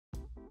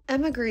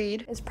Emma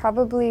Grede is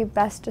probably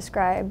best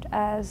described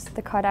as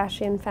the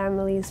Kardashian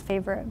family's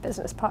favorite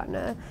business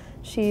partner.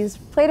 She's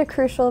played a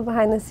crucial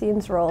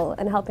behind-the-scenes role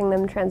in helping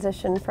them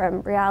transition from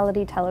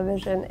reality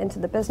television into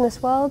the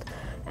business world,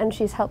 and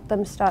she's helped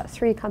them start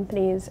 3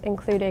 companies,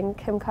 including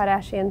Kim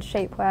Kardashian's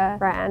shapewear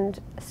brand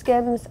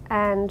Skims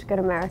and Good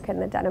American,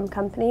 the denim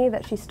company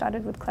that she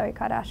started with Khloé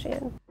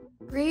Kardashian.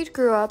 Grede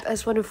grew up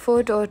as one of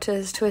 4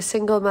 daughters to a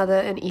single mother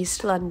in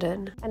East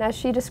London. And as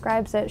she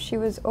describes it, she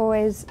was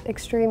always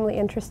extremely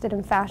interested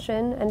in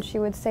fashion, and she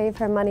would save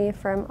her money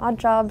from odd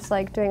jobs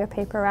like doing a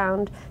paper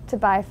round to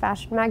buy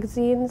fashion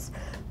magazines.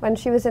 When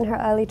she was in her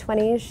early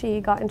 20s, she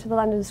got into the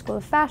London School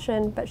of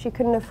Fashion, but she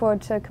couldn't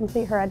afford to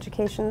complete her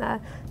education there,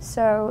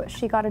 so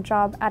she got a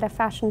job at a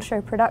fashion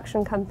show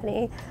production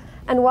company.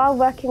 And while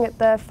working at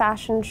the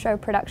fashion show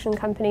production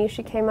company,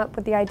 she came up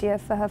with the idea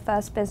for her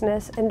first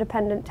business,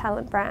 independent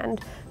talent brand,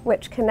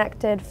 which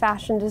connected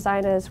fashion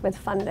designers with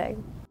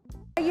funding.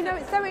 You know,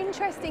 it's so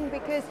interesting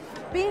because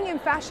being in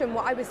fashion,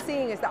 what I was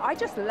seeing is that I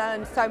just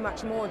learned so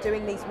much more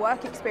doing these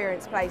work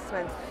experience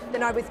placements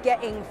than I was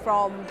getting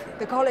from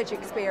the college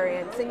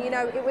experience. And you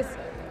know, it was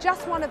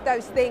just one of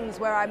those things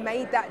where I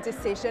made that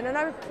decision, and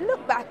I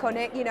look back on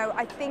it, you know,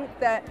 I think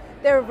that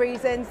there are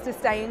reasons to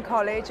stay in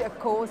college, of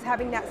course,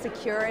 having that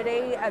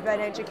security of an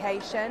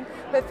education.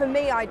 But for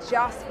me, I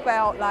just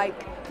felt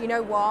like, you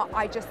know what,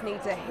 I just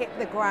need to hit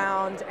the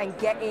ground and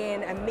get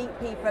in and meet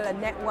people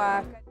and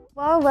network.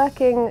 While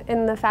working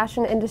in the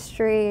fashion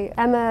industry,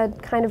 Emma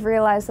kind of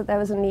realized that there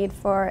was a need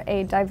for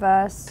a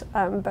diverse,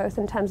 both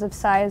in terms of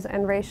size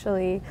and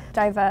racially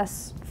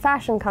diverse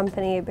fashion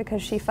company,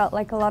 because she felt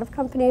like a lot of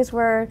companies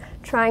were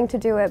trying to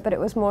do it, but it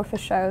was more for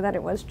show than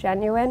it was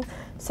genuine.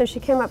 So she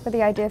came up with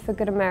the idea for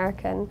Good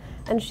American,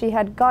 and she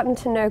had gotten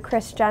to know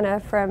Kris Jenner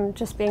from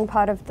just being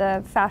part of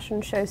the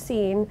fashion show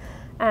scene.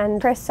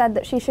 And Kris said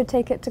that she should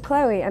take it to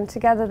Khloé, and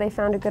together they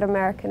founded Good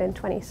American in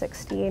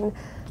 2016.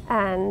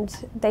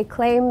 And they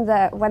claim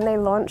that when they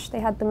launched, they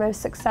had the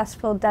most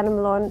successful denim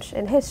launch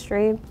in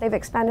history. They've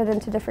expanded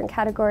into different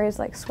categories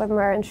like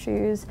swimwear and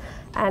shoes,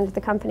 and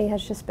the company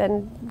has just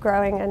been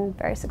growing and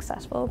very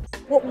successful.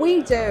 What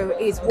we do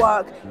is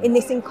work in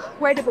this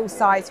incredible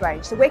size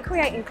range. So we're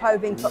creating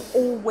clothing for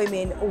all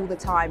women all the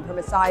time, from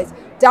a size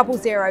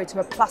 00 to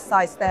a plus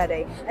size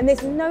 30. And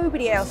there's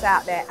nobody else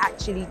out there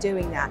actually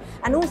doing that.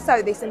 And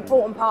also this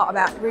important part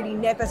about really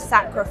never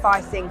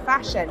sacrificing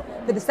fashion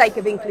for the sake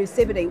of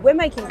inclusivity. We're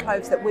making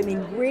clothes that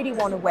women really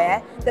want to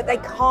wear that they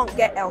can't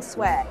get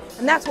elsewhere.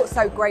 And that's what's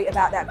so great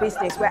about that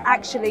business. We're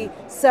actually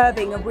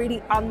serving a really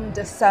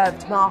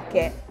underserved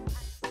market.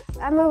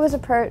 Emma was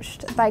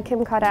approached by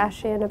Kim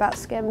Kardashian about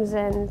Skims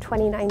in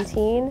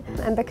 2019,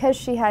 and because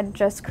she had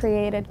just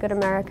created Good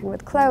American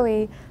with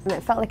Khloé,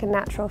 it felt like a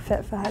natural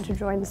fit for her to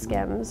join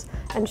Skims.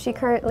 And she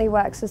currently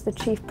works as the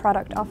Chief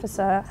Product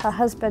Officer. Her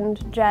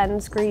husband,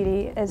 Jens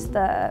Grede, is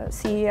the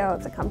CEO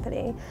of the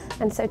company.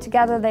 And so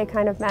together they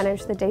kind of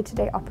manage the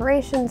day-to-day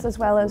operations as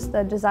well as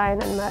the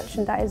design and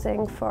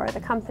merchandising for the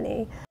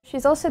company.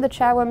 She's also the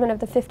chairwoman of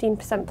the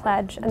 15%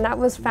 Pledge, and that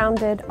was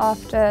founded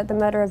after the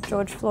murder of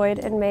George Floyd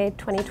in May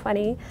 2020.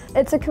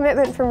 It's a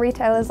commitment from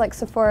retailers like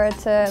Sephora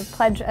to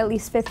pledge at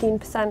least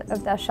 15%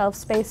 of their shelf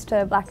space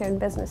to Black-owned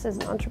businesses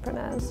and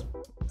entrepreneurs.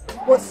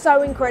 What's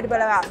so incredible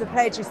about the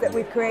pledge is that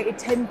we've created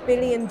 $10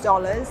 billion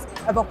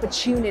of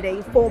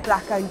opportunity for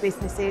Black-owned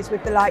businesses,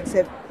 with the likes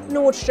of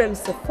Nordstrom,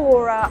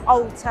 Sephora,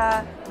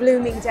 Ulta,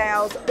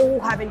 Bloomingdale's, all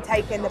having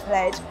taken the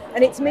pledge.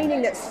 And it's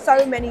meaning that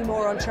so many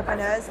more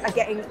entrepreneurs are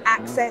getting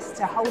access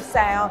to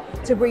wholesale,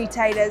 to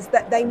retailers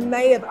that they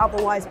may have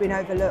otherwise been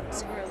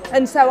overlooked.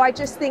 And so I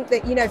just think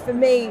that, you know, for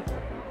me,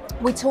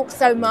 we talk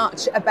so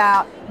much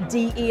about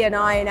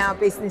DE&I in our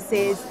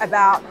businesses,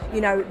 about, you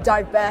know,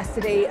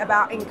 diversity,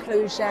 about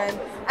inclusion.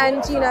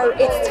 And, you know,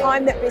 it's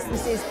time that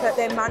businesses put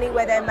their money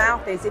where their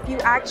mouth is. If you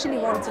actually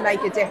want to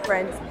make a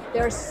difference,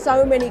 there are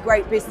so many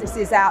great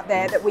businesses out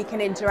there that we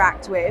can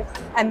interact with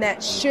and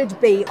that should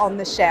be on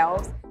the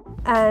shelves.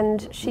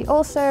 And she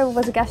also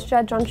was a guest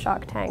judge on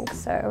Shark Tank,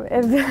 so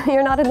if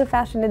you're not in the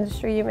fashion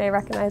industry, you may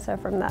recognize her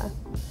from there.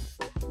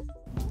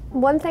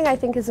 One thing I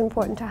think is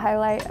important to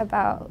highlight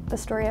about the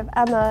story of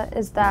Emma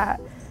is that,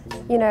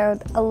 you know,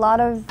 a lot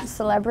of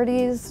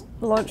celebrities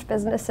launch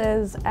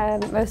businesses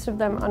and most of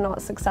them are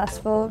not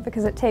successful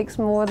because it takes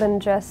more than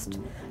just,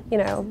 you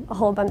know, a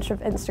whole bunch of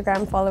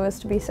Instagram followers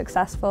to be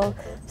successful.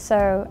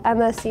 So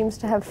Emma seems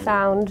to have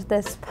found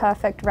this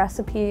perfect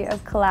recipe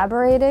of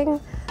collaborating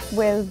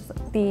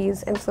with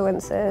these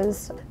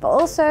influencers, but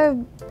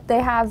also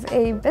they have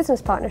a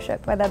business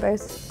partnership where they're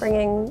both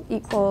bringing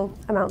equal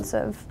amounts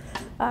of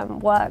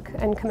work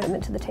and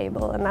commitment to the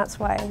table, and that's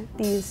why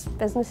these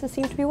businesses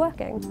seem to be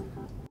working.